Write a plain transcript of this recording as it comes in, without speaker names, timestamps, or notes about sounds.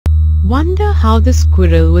Wonder how the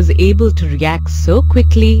squirrel was able to react so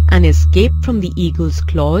quickly and escape from the eagle's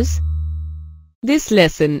claws? This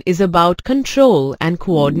lesson is about control and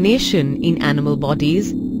coordination in animal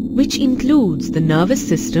bodies, which includes the nervous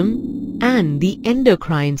system and the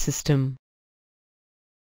endocrine system.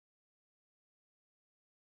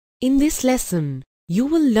 In this lesson, you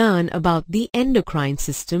will learn about the endocrine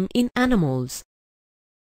system in animals.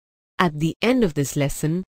 At the end of this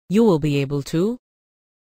lesson, you will be able to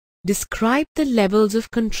describe the levels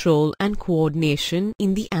of control and coordination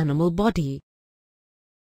in the animal body.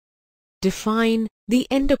 Define the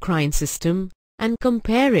endocrine system and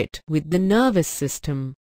compare it with the nervous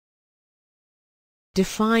system.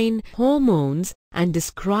 Define hormones and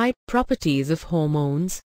describe properties of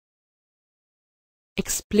hormones.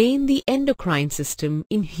 Explain the endocrine system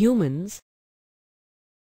in humans.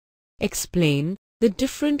 Explain the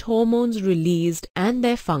different hormones released and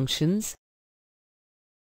their functions.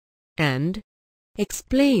 And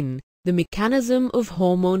explain the mechanism of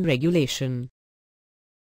hormone regulation.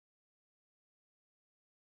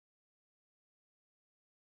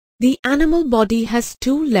 The animal body has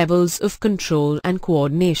two levels of control and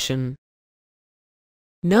coordination: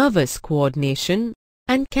 nervous coordination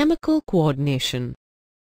and chemical coordination.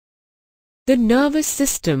 The nervous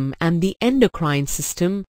system and the endocrine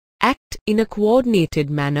system act in a coordinated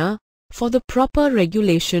manner for the proper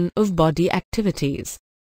regulation of body activities.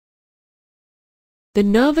 The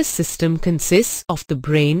nervous system consists of the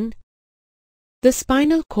brain, the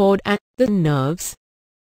spinal cord and the nerves.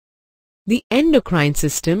 The endocrine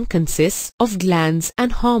system consists of glands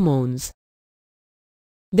and hormones.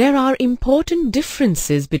 There are important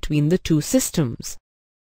differences between the two systems.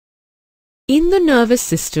 In the nervous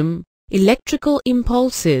system, electrical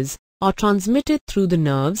impulses are transmitted through the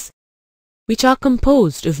nerves, which are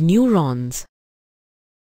composed of neurons.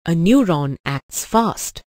 A neuron acts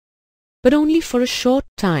fast, but only for a short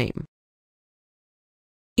time.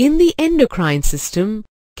 In the endocrine system,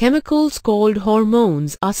 chemicals called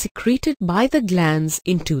hormones are secreted by the glands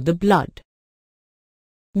into the blood.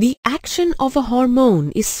 The action of a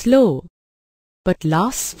hormone is slow, but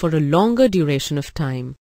lasts for a longer duration of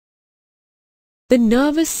time. The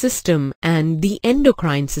nervous system and the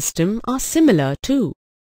endocrine system are similar too.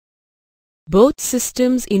 Both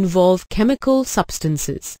systems involve chemical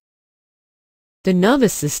substances. The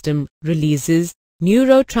nervous system releases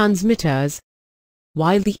neurotransmitters,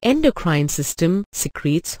 while the endocrine system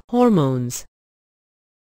secretes hormones.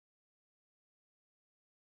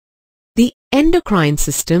 The endocrine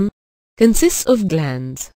system consists of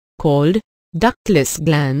glands called ductless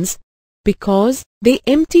glands because they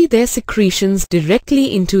empty their secretions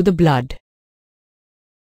directly into the blood.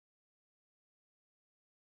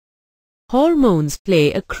 Hormones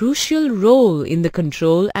play a crucial role in the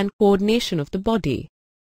control and coordination of the body.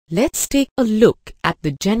 Let's take a look at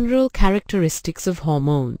the general characteristics of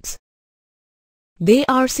hormones. They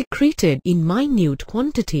are secreted in minute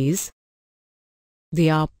quantities. They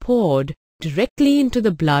are poured directly into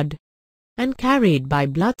the blood and carried by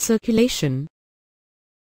blood circulation.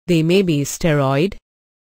 They may be steroid,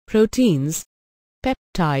 proteins,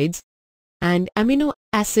 peptides, and amino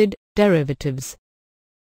acid derivatives.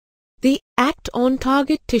 They act on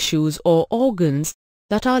target tissues or organs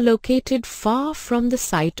that are located far from the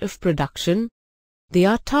site of production. They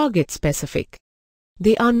are target specific.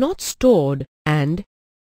 They are not stored and,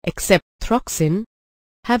 except thyroxine,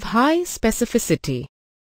 have high specificity.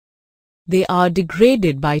 They are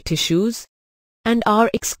degraded by tissues and are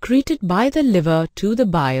excreted by the liver to the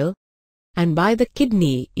bile and by the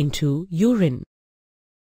kidney into urine.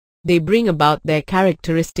 They bring about their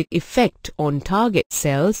characteristic effect on target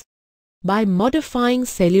cells by modifying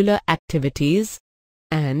cellular activities,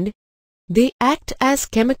 and they act as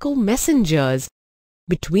chemical messengers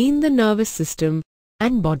between the nervous system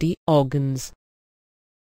and body organs.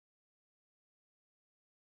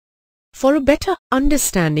 For a better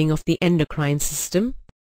understanding of the endocrine system,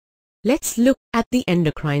 let's look at the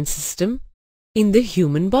endocrine system in the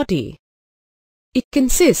human body. It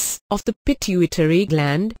consists of the pituitary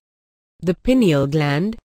gland, the pineal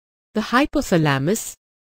gland, the hypothalamus,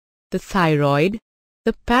 the thyroid,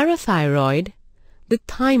 the parathyroid, the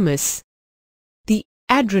thymus, the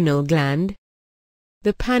adrenal gland,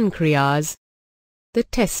 the pancreas, the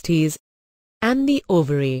testes, and the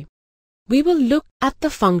ovary. We will look at the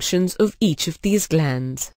functions of each of these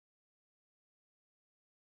glands.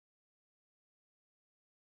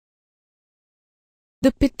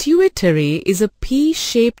 The pituitary is a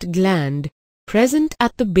pea-shaped gland present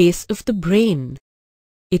at the base of the brain.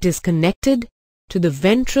 It is connected to the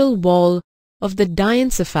ventral wall of the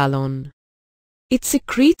diencephalon. It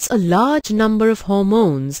secretes a large number of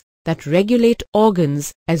hormones that regulate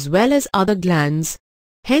organs as well as other glands,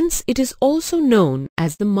 hence it is also known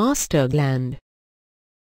as the master gland.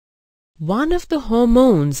 One of the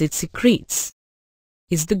hormones it secretes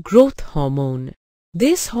is the growth hormone.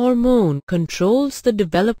 This hormone controls the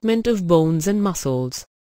development of bones and muscles.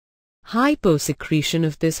 Hyposecretion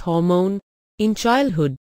of this hormone in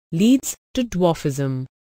childhood leads to dwarfism,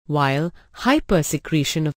 while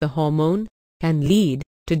hypersecretion of the hormone can lead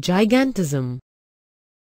to gigantism.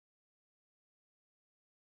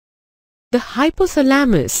 The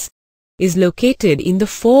hypothalamus is located in the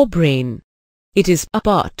forebrain. It is a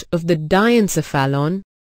part of the diencephalon.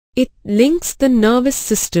 It links the nervous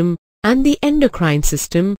system and the endocrine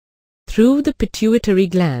system through the pituitary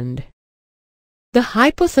gland. The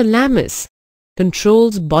hypothalamus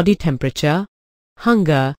controls body temperature,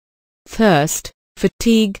 hunger, thirst,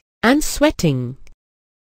 fatigue, and sweating.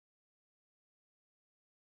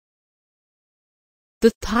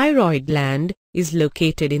 The thyroid gland is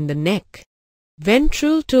located in the neck,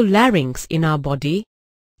 ventral to larynx in our body.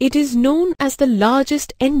 It is known as the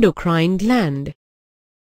largest endocrine gland.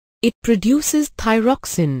 It produces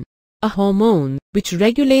thyroxine, a hormone which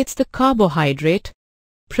regulates the carbohydrate,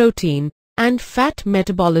 protein, and fat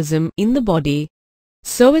metabolism in the body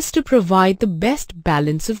so as to provide the best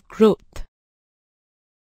balance of growth.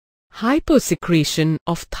 Hyposecretion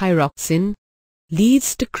of thyroxine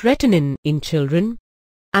leads to creatinine in children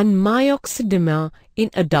and myxedema in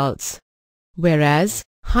adults, whereas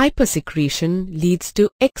hypersecretion leads to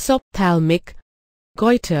exophthalmic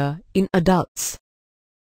goiter in adults.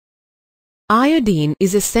 Iodine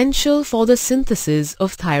is essential for the synthesis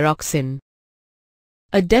of thyroxine.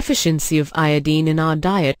 A deficiency of iodine in our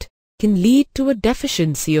diet can lead to a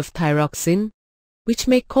deficiency of thyroxine, which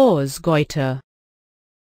may cause goiter.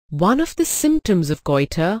 One of the symptoms of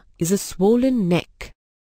goiter is a swollen neck.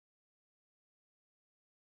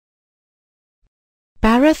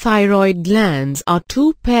 Parathyroid glands are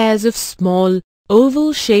two pairs of small,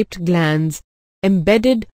 oval-shaped glands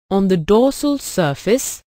embedded on the dorsal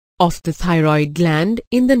surface of the thyroid gland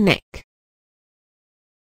in the neck.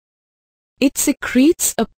 It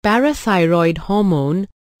secretes a parathyroid hormone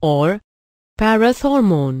or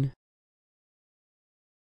parathormone.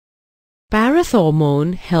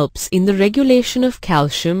 Parathormone helps in the regulation of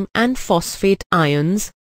calcium and phosphate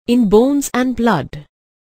ions in bones and blood.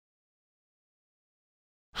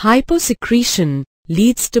 Hyposecretion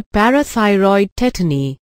leads to parathyroid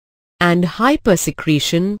tetany, and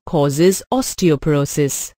hypersecretion causes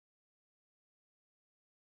osteoporosis.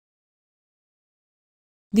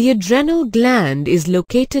 The adrenal gland is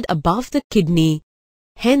located above the kidney,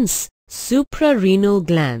 hence suprarenal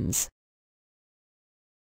glands.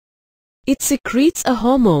 It secretes a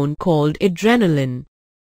hormone called adrenaline.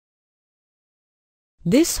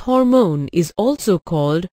 This hormone is also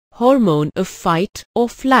called hormone of fight or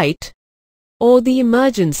flight, or the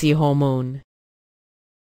emergency hormone.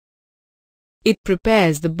 It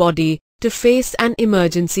prepares the body to face an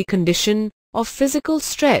emergency condition of physical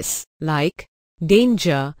stress like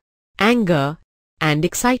danger, anger, and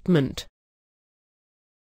excitement.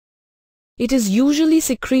 It is usually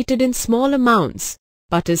secreted in small amounts,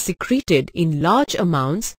 but is secreted in large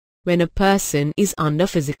amounts when a person is under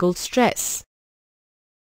physical stress.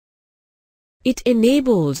 It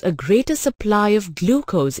enables a greater supply of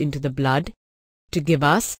glucose into the blood to give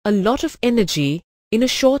us a lot of energy in a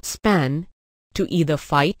short span to either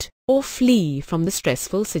fight or flee from the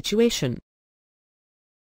stressful situation.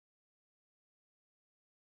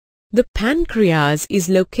 The pancreas is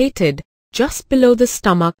located just below the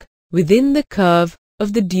stomach within the curve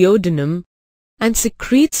of the duodenum and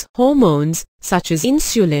secretes hormones such as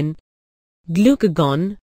insulin,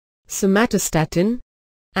 glucagon, somatostatin,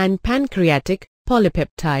 and pancreatic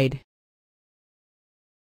polypeptide.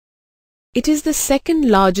 It is the second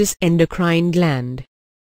largest endocrine gland.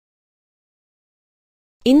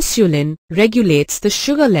 Insulin regulates the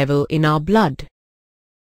sugar level in our blood.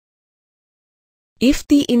 If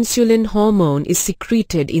the insulin hormone is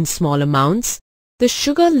secreted in small amounts, the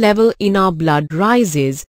sugar level in our blood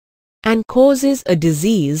rises and causes a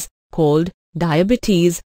disease called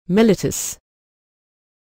diabetes mellitus.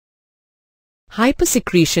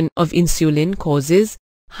 Hypersecretion of insulin causes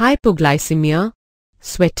hypoglycemia,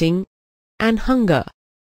 sweating, and hunger.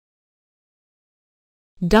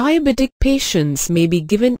 Diabetic patients may be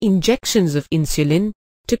given injections of insulin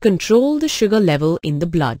to control the sugar level in the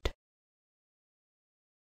blood.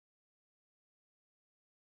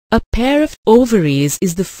 A pair of ovaries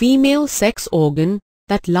is the female sex organ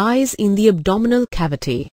that lies in the abdominal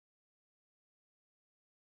cavity.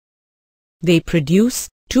 They produce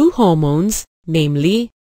two hormones,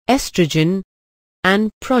 namely estrogen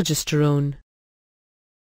and progesterone.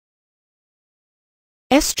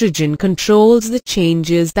 Estrogen controls the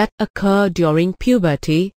changes that occur during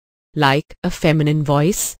puberty, like a feminine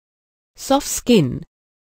voice, soft skin,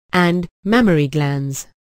 and mammary glands.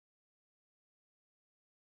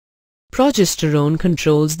 Progesterone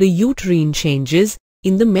controls the uterine changes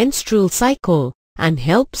in the menstrual cycle and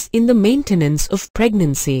helps in the maintenance of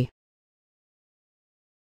pregnancy.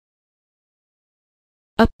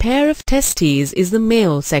 A pair of testes is the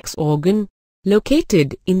male sex organ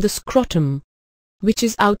located in the scrotum, which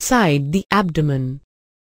is outside the abdomen.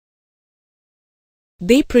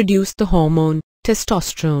 They produce the hormone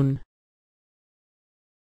testosterone.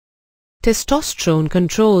 Testosterone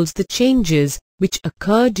controls the changes which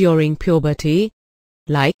occur during puberty,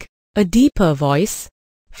 like a deeper voice,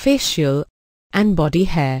 facial and body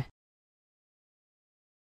hair.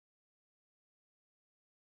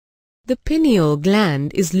 The pineal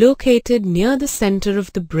gland is located near the center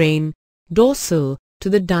of the brain, dorsal to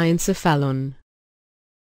the diencephalon.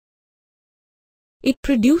 It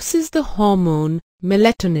produces the hormone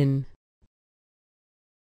melatonin.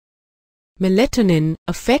 Melatonin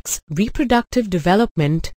affects reproductive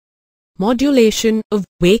development, modulation of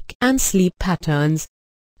wake and sleep patterns,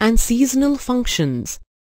 and seasonal functions.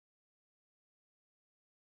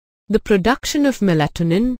 The production of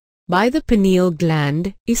melatonin by the pineal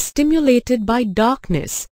gland is stimulated by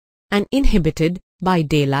darkness and inhibited by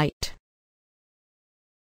daylight.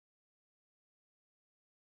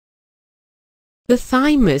 The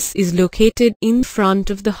thymus is located in front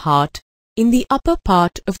of the heart in the upper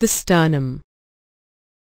part of the sternum.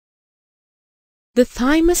 The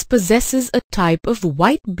thymus possesses a type of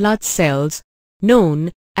white blood cells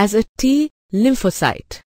known as a T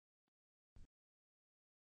lymphocyte.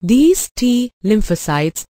 These T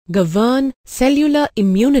lymphocytes govern cellular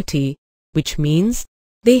immunity, which means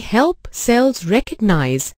they help cells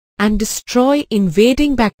recognize and destroy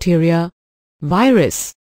invading bacteria,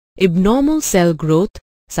 virus, abnormal cell growth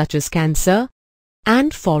such as cancer,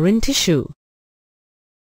 and foreign tissue.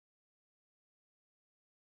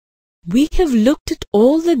 We have looked at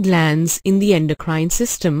all the glands in the endocrine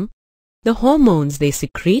system, the hormones they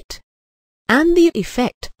secrete, and the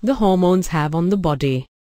effect the hormones have on the body.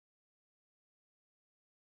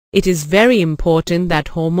 It is very important that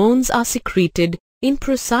hormones are secreted in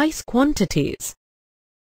precise quantities.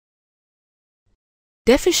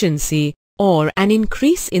 Deficiency or an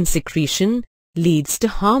increase in secretion leads to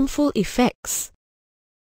harmful effects.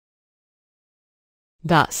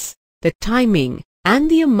 Thus, the timing and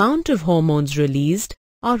the amount of hormones released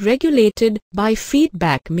are regulated by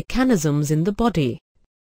feedback mechanisms in the body.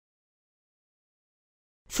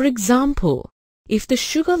 For example, if the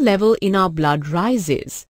sugar level in our blood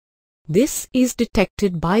rises, this is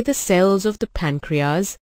detected by the cells of the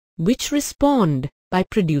pancreas, which respond by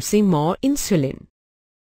producing more insulin.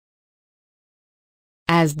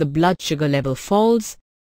 As the blood sugar level falls,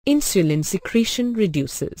 insulin secretion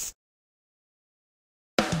reduces.